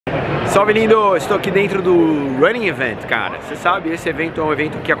Salve lindo! Estou aqui dentro do Running Event, cara. Você sabe, esse evento é um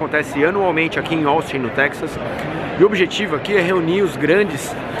evento que acontece anualmente aqui em Austin, no Texas. E o objetivo aqui é reunir os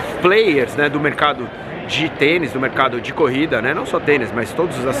grandes players, né, do mercado de tênis, do mercado de corrida, né? Não só tênis, mas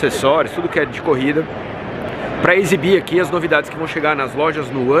todos os acessórios, tudo que é de corrida, para exibir aqui as novidades que vão chegar nas lojas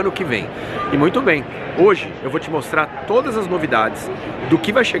no ano que vem. E muito bem, hoje eu vou te mostrar todas as novidades do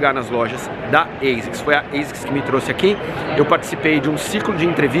que vai chegar nas lojas da ASICS. Foi a ASICS que me trouxe aqui. Eu participei de um ciclo de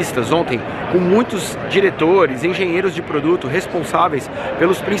entrevistas ontem com muitos diretores, engenheiros de produto responsáveis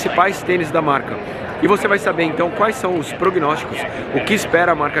pelos principais tênis da marca. E você vai saber então quais são os prognósticos, o que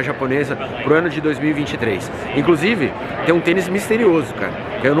espera a marca japonesa para o ano de 2023. Inclusive, tem um tênis misterioso, cara.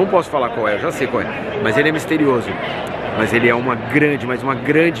 Eu não posso falar qual é, eu já sei qual é, mas ele é misterioso. Mas ele é uma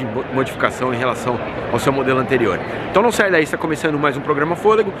grande modificação em relação ao seu modelo anterior. Então não sai daí, está começando mais um programa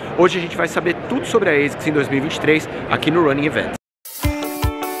Fôlego. Hoje a gente vai saber tudo sobre a ASICS em 2023 aqui no Running Event.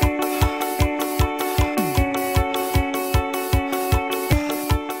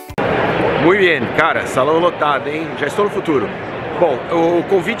 Muito bem, cara, salão lotado, hein? Já estou no futuro. Bom, o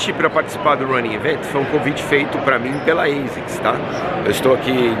convite para participar do Running Event foi um convite feito para mim pela ASICS, tá? Eu estou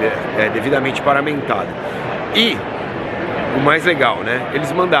aqui devidamente paramentado. E o mais legal, né?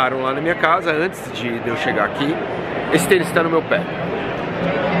 Eles mandaram lá na minha casa, antes de eu chegar aqui, esse tênis está no meu pé.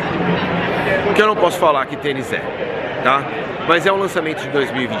 Que eu não posso falar que tênis é, tá? Mas é um lançamento de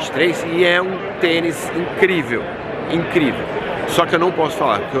 2023 e é um tênis incrível, incrível. Só que eu não posso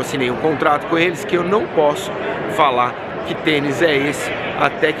falar, porque eu assinei um contrato com eles que eu não posso falar que tênis é esse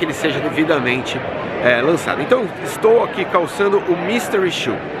até que ele seja devidamente lançado. Então estou aqui calçando o Mystery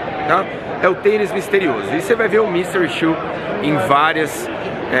Shoe, tá? É o tênis misterioso. E você vai ver o Mystery Shoe em várias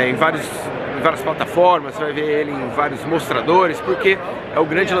plataformas, você vai ver ele em vários mostradores, porque é o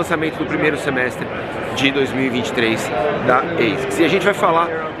grande lançamento do primeiro semestre de 2023 da ASICS. E a gente vai falar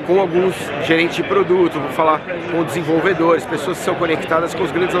com alguns gerentes de produto, vou falar com desenvolvedores, pessoas que são conectadas com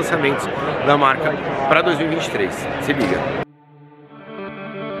os grandes lançamentos da marca para 2023. Se liga!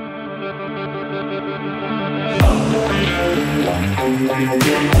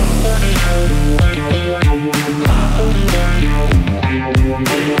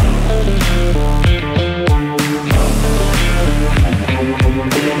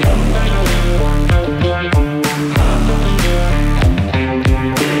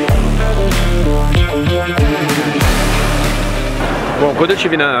 Bom, quando eu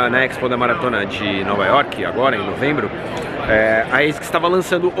estive na Expo da Maratona de Nova York, agora em novembro, a ASICS estava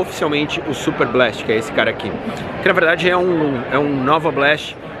lançando oficialmente o Super Blast, que é esse cara aqui. Que na verdade é um Nova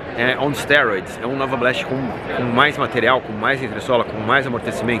Blast on steroids, é um Nova Blast com mais material, com mais entressola, com mais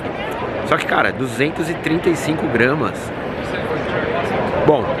amortecimento. Só que, cara, 235 gramas.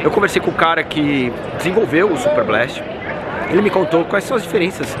 Bom, eu conversei com o cara que desenvolveu o Super Blast. Ele me contou quais são as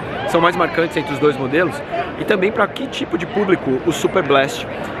diferenças que são mais marcantes entre os dois modelos e também para que tipo de público o Super Blast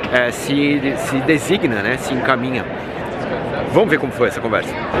se designa, né, se encaminha. Vamos ver como foi essa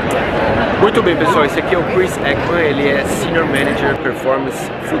conversa. Muito bem, pessoal, esse aqui é o Chris Ekman, ele é Senior Manager Performance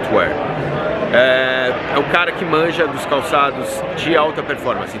Footwear. É o cara que manja dos calçados de alta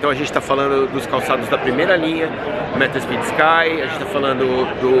performance. Então a gente está falando dos calçados da primeira linha, Meta Speed Sky, a gente está falando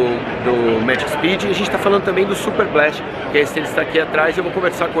do Magic Speed e a gente está falando também do Super Blast, que é esse que está aqui atrás. Eu vou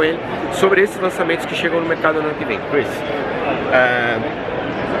conversar com ele sobre esses lançamentos que chegam no mercado no ano que vem. Chris,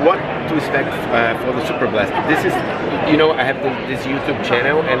 what to expect for the Super Blast? This is, you know, I have this YouTube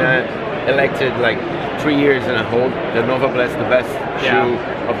channel and I elected like 3 years and I hold the Nova Blast the best shoe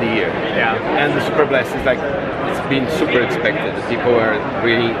of the year. Yeah. And the Super Blast is like, it's been super expected. The people are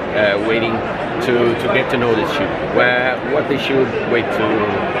really waiting to get to know this shoe. What they should wait to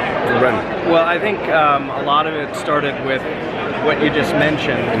run. Well, I think a lot of it started with what you just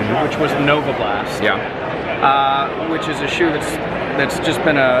mentioned, which was the Nova Blast. Yeah. Which is a shoe that's just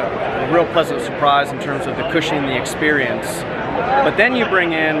been a real pleasant surprise in terms of the cushioning, the experience. But then you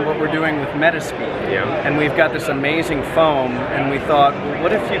bring in what we're doing with Metaspeed, and we've got this amazing foam, and we thought, well,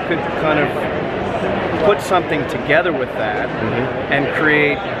 what if you could kind of put something together with that and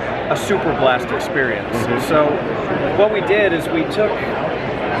create a Super Blast experience? So what we did is we took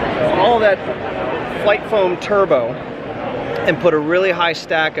all that flight foam turbo and put a really high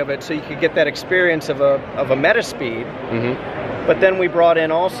stack of it so you could get that experience of a Metaspeed. But then we brought in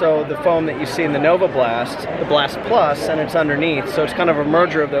also the foam that you see in the Nova Blast, the Blast Plus, and it's underneath. So it's kind of a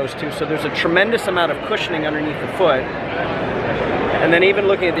merger of those two. So there's a tremendous amount of cushioning underneath the foot. And then even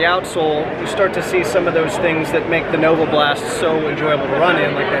looking at the outsole, you start to see some of those things that make the Nova Blast so enjoyable to run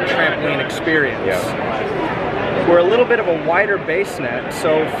in, like that trampoline experience. We're a little bit of a wider base net,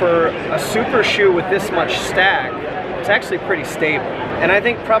 so for a super shoe with this much stack, it's actually pretty stable. And I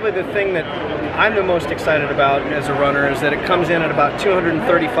think probably the thing that I'm the most excited about as a runner is that it comes in at about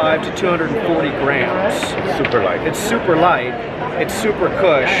 235 to 240 grams. Super light. It's super light. It's super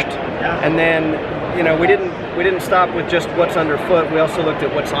cushed. And then, you know, we didn't stop with just what's underfoot. We also looked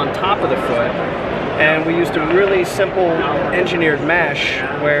at what's on top of the foot. And we used a really simple engineered mesh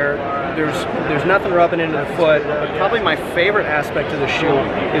where there's nothing rubbing into the foot, but probably my favorite aspect of the shoe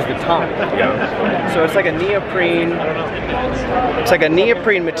is the tongue. Yeah. So it's like a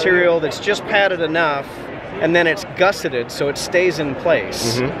neoprene material that's just padded enough, and then it's gusseted so it stays in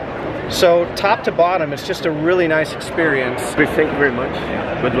place. Mm-hmm. So top to bottom, it's just a really nice experience. Thank you very much.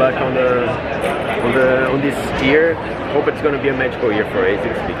 Good luck on this year. Hope it's going to be a magical year for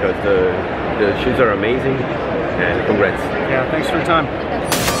ASICS because the shoes are amazing, and congrats. Yeah, thanks for your time.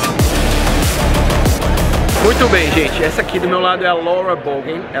 Muito bem, gente, essa aqui do meu lado é a Laura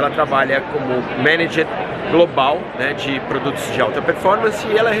Bogan. Ela trabalha como manager global, né, de produtos de alta performance,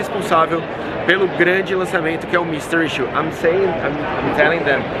 e ela é responsável pelo grande lançamento que é o Mystery Shoe. I'm telling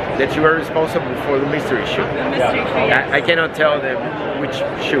them that you are responsible for the Mystery Shoe. The Mystery Shoe, yes. I cannot tell them which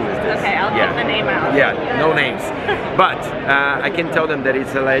shoe is this. Okay, I'll keep the name out. Yeah, no names. But I can tell them that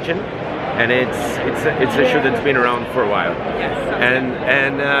it's a legend, and it's a shoe that's been around for a while. Yes.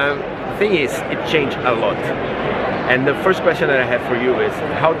 And the thing is, it changed a lot. And the first question that I have for you is,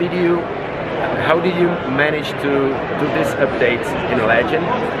 how did you manage to do these updates in Legend?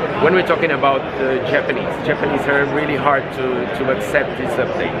 When we're talking about the Japanese are really hard to accept these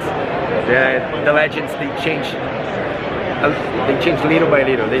updates. The Legends, they change little by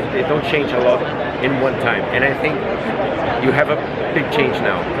little. They don't change a lot in one time. And I think you have a big change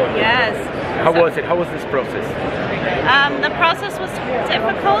now. Yes. How was it? How was this process? The process was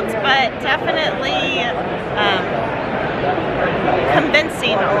difficult, but definitely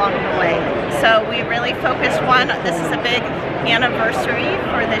convincing along the way. So we really focused this is a big anniversary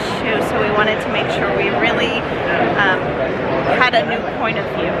for this shoe, so we wanted to make sure we really had a new point of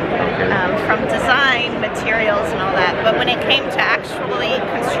view from design, materials, and all that. But when it came to actually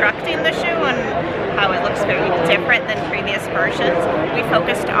constructing the shoe and how it looks very different than previous versions, we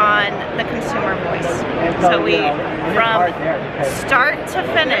focused on the consumer voice. So from start to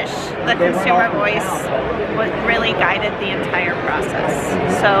finish, the consumer voice really guided the entire process.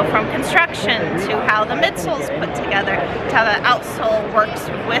 So from construction to how the midsole's put together, to how the outsole works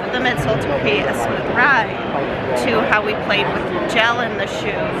with the midsole to create a smooth ride, to how we played with gel in the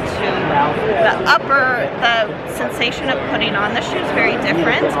shoe, to the sensation of putting on the shoe is very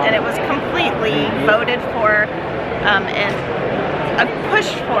different, and it was completely voted for and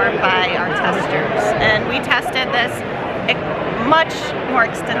pushed for by our testers. And we tested this much more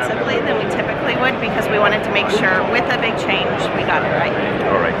extensively than we typically would because we wanted to make sure with a big change we got it right.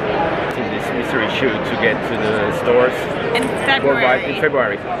 All right. This mystery shoe to get to the stores in February. Worldwide, in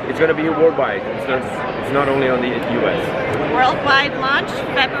February. It's going to be worldwide. It's not only on the US. Worldwide launch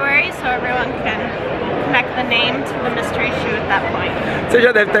February, so everyone can connect the name to the mystery shoe at that point. Você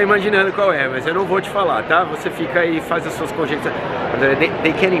já deve estar imaginando qual é, mas eu não vou te falar, tá? Você fica aí e faz as suas conjecturas.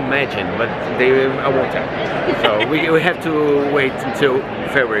 They can imagine, but I won't tell. So we have to wait until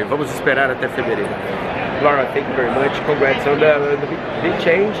February. Vamos esperar até fevereiro. Laura, thank you very much. Congrats on the big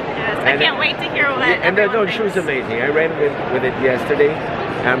change. Yes, I can't wait to hear what and the shoe is amazing. I ran with it yesterday.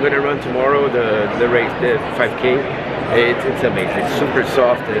 I'm going to run tomorrow the race, the 5K. It's amazing. It's super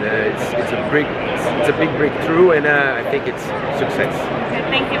soft, and it's a big breakthrough, and I think it's success.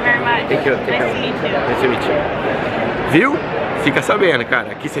 Thank you very much. Thank you. Nice to meet you. Nice to meet you. Viu? Fica sabendo,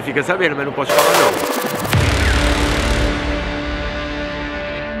 cara. Aqui você fica sabendo, mas não posso falar não.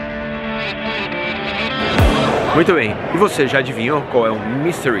 Muito bem, e você já adivinhou qual é o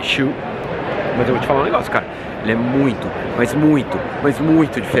Mystery Shoe? Mas eu vou te falar um negócio, cara. Ele é muito, mas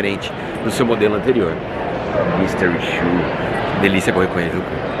muito diferente do seu modelo anterior. Mystery Shoe. Delícia correr com ele, viu?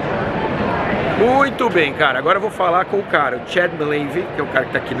 Muito bem, cara. Agora eu vou falar com o cara, o Chad Malave, que é o cara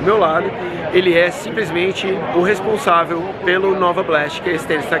que tá aqui do meu lado. Ele é simplesmente o responsável pelo Nova Blast, que é esse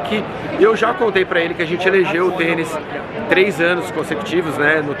tênis que tá aqui. E eu já contei pra ele que a gente elegeu o tênis 3 anos consecutivos,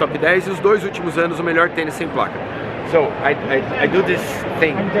 né, no top 10, e os 2 últimos anos o melhor tênis sem placa. So I do this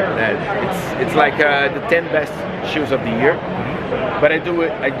thing that it's like the 10 best shoes of the year, but I do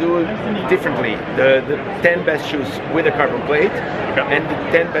it differently. The 10 best shoes with a carbon plate, and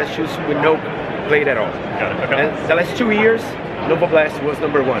the 10 best shoes with no plate at all. Got it. Okay. And the last 2 years, Nova Blast was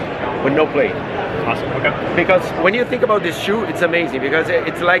 #1 with no plate. Awesome. Okay. Because when you think about this shoe, it's amazing because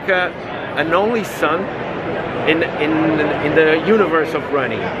it's like an only son in the universe of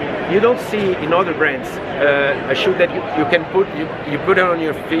running. You don't see in other brands a shoe that you can put it on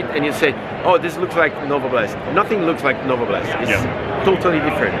your feet and you say, oh, this looks like Nova Blast. Nothing looks like Nova Blast. It's totally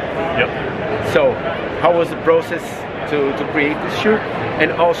different. Yep. So how was the process to create this shoe?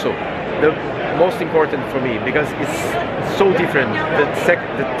 And also the most important for me, because it's so different,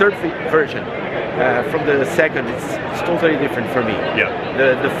 the third version from the second, it's totally different for me.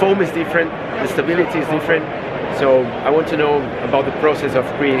 Yeah. The foam is different, the stability is different. So I want to know about the process of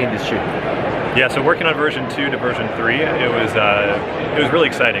creating this shoe. Yeah, so working on version 2 to version 3, it was really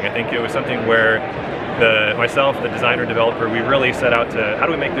exciting. I think it was something where myself, the designer, developer, we really set out to, how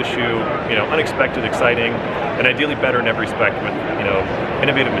do we make this shoe, unexpected, exciting, and ideally better in every respect with,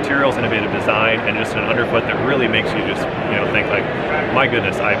 innovative materials, innovative design, and just an underfoot that really makes you just, think like, my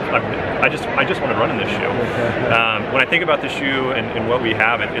goodness, I just want to run in this shoe. When I think about the shoe and what we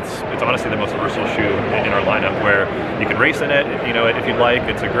have, it's honestly the most versatile shoe in our lineup, where you can race in it, if you'd like.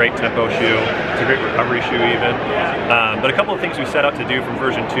 It's a great tempo shoe. It's a great recovery shoe even. But a couple of things we set out to do from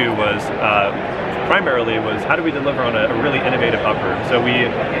version 2 was, primarily was how do we deliver on a really innovative upper. So we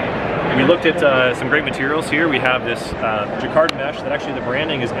looked at some great materials here. We have this jacquard mesh that actually the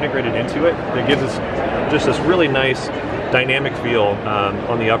branding is integrated into it. That gives us just this really nice dynamic feel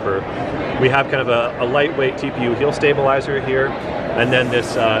on the upper. We have kind of a lightweight TPU heel stabilizer here, and then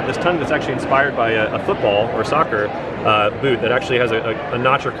this tongue that's actually inspired by a football or soccer boot that actually has a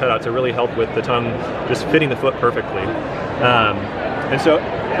notcher cutout to really help with the tongue just fitting the foot perfectly. And so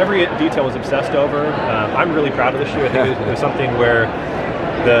every detail was obsessed over. I'm really proud of the shoe. I think it was something where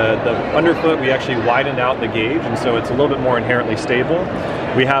the underfoot, we actually widened out the gauge, and so it's a little bit more inherently stable.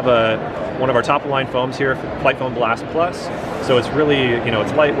 We have one of our top of line foams here, Flight Foam Blast Plus. So it's really,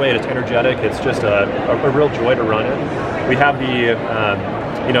 it's lightweight, it's energetic, it's just a real joy to run in. We have the,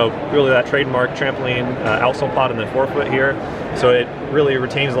 really that trademark trampoline outsole pod in the forefoot here. So it really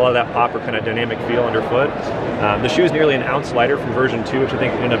retains a lot of that pop or kind of dynamic feel underfoot. The shoe is nearly an ounce lighter from version 2, which I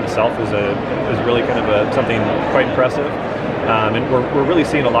think in and of itself is really kind of something quite impressive. And we're really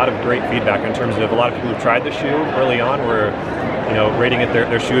seeing a lot of great feedback in terms of a lot of people who've tried the shoe early on were, rating it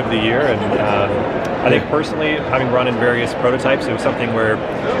their shoe of the year. And I think personally, having run in various prototypes, it was something where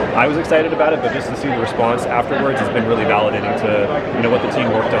I was excited about it, but just to see the response afterwards has been really validating to, what the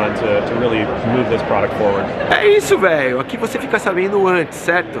team worked on to really move this product forward. É isso, velho. Aqui você fica sabendo antes,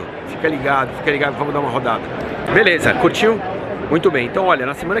 certo? Fica ligado, vamos dar uma rodada. Beleza, curtiu? Muito bem, então olha,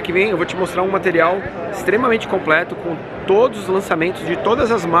 na semana que vem eu vou te mostrar um material extremamente completo com todos os lançamentos de todas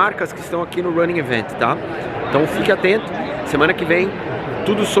as marcas que estão aqui no Running Event, tá? Então fique atento, semana que vem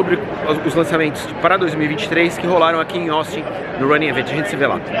tudo sobre os lançamentos para 2023 que rolaram aqui em Austin no Running Event. A gente se vê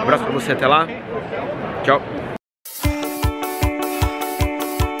lá. Um abraço pra você, até lá, tchau!